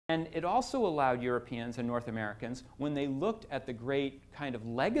And it also allowed Europeans and North Americans, when they looked at the great kind of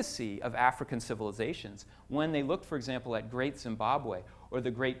legacy of African civilizations, when they looked, for example, at Great Zimbabwe or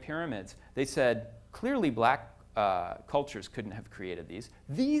the Great Pyramids, they said, clearly black cultures couldn't have created these.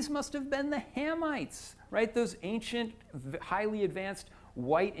 These must have been the Hamites, right? Those ancient, highly advanced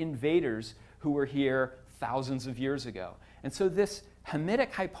white invaders who were here thousands of years ago. And so this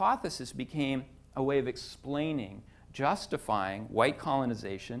Hamitic hypothesis became a way of explaining, justifying white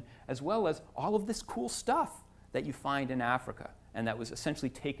colonization, as well as all of this cool stuff that you find in Africa and that was essentially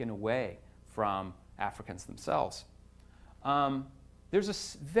taken away from Africans themselves. There's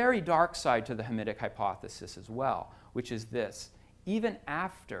a very dark side to the Hamitic hypothesis as well, which is this. Even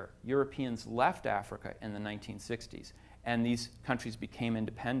after Europeans left Africa in the 1960s and these countries became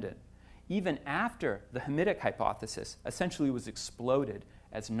independent, even after the Hamitic hypothesis essentially was exploded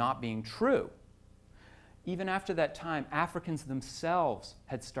as not being true, even after that time, Africans themselves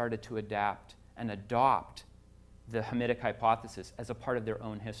had started to adapt and adopt the Hamitic hypothesis as a part of their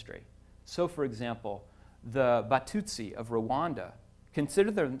own history. So, for example, the Batutsi of Rwanda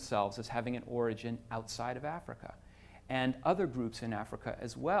consider themselves as having an origin outside of Africa, and other groups in Africa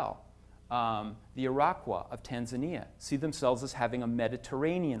as well. The Iroquois of Tanzania see themselves as having a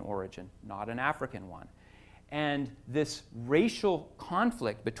Mediterranean origin, not an African one. And this racial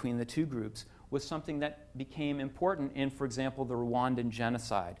conflict between the two groups was something that became important in, for example, the Rwandan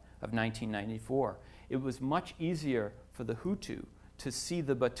genocide of 1994. It was much easier for the Hutu to see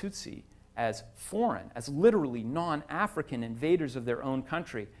the Batutsi as foreign, as literally non-African invaders of their own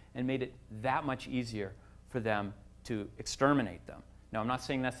country, and made it that much easier for them to exterminate them. Now, I'm not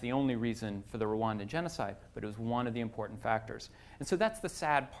saying that's the only reason for the Rwandan genocide, but it was one of the important factors. And so that's the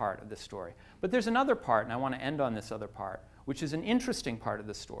sad part of the story. But there's another part, and I want to end on this other part, which is an interesting part of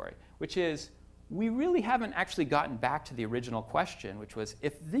the story, which is we really haven't actually gotten back to the original question, which was,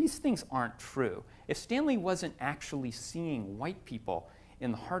 if these things aren't true, if Stanley wasn't actually seeing white people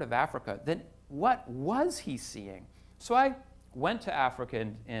in the heart of Africa, then what was he seeing? So I went to Africa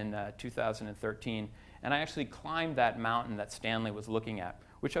in 2013, and I actually climbed that mountain that Stanley was looking at,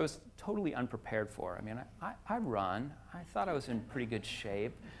 which I was totally unprepared for. I mean, I run. I thought I was in pretty good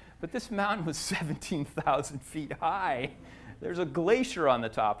shape. But this mountain was 17,000 feet high. There's a glacier on the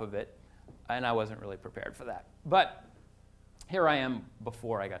top of it, and I wasn't really prepared for that. But here I am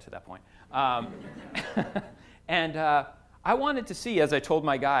before I got to that point. And I wanted to see, as I told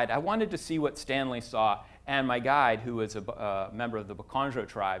my guide, I wanted to see what Stanley saw. And my guide, who was a member of the Bakonjo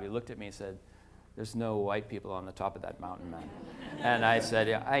tribe, he looked at me and said, "There's no white people on the top of that mountain, man." And I said,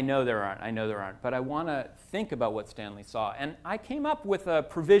 "Yeah, I know there aren't, but I want to think about what Stanley saw." And I came up with a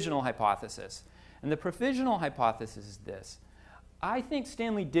provisional hypothesis. And the provisional hypothesis is this. I think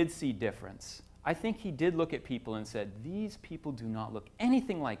Stanley did see difference. I think he did look at people and said, these people do not look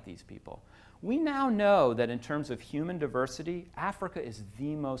anything like these people. We now know that in terms of human diversity, Africa is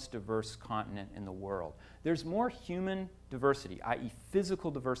the most diverse continent in the world. There's more human diversity, i.e.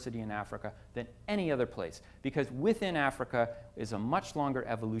 physical diversity in Africa, than any other place, because within Africa is a much longer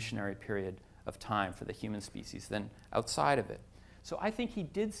evolutionary period of time for the human species than outside of it. So I think he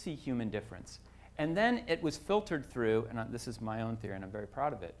did see human difference. And then it was filtered through, and this is my own theory and I'm very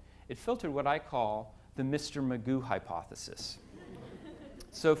proud of it, it filtered what I call the Mr. Magoo hypothesis.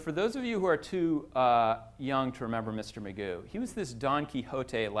 So for those of you who are too young to remember Mr. Magoo, he was this Don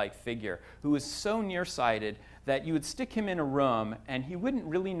Quixote-like figure who was so nearsighted that you would stick him in a room and he wouldn't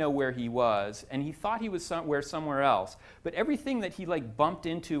really know where he was, and he thought he was somewhere else. But everything that he bumped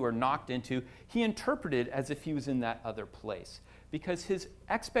into or knocked into, he interpreted as if he was in that other place, because his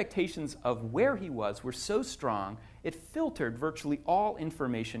expectations of where he was were so strong, it filtered virtually all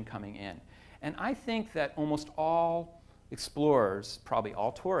information coming in. And I think that almost all explorers, probably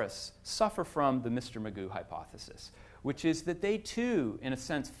all tourists, suffer from the Mr. Magoo hypothesis, which is that they too, in a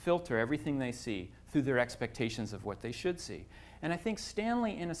sense, filter everything they see through their expectations of what they should see. And I think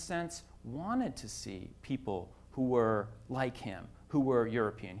Stanley, in a sense, wanted to see people who were like him, who were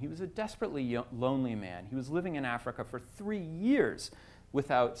European. He was a desperately lonely man. He was living in Africa for 3 years,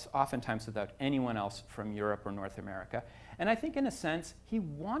 oftentimes without anyone else from Europe or North America. And I think, in a sense, he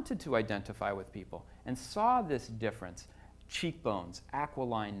wanted to identify with people and saw this difference: cheekbones,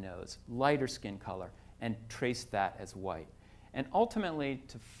 aquiline nose, lighter skin color, and traced that as white. And ultimately,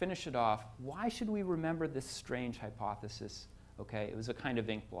 to finish it off, why should we remember this strange hypothesis? Okay, it was a kind of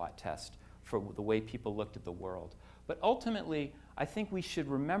ink blot test for the way people looked at the world. But ultimately, I think we should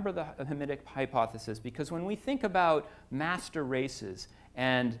remember the Hamitic hypothesis, because when we think about master races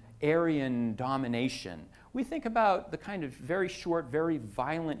and Aryan domination, we think about the kind of very short, very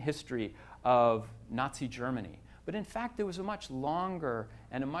violent history of Nazi Germany. But in fact, there was a much longer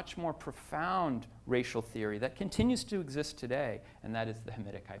and a much more profound racial theory that continues to exist today, and that is the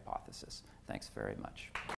Hamitic hypothesis. Thanks very much.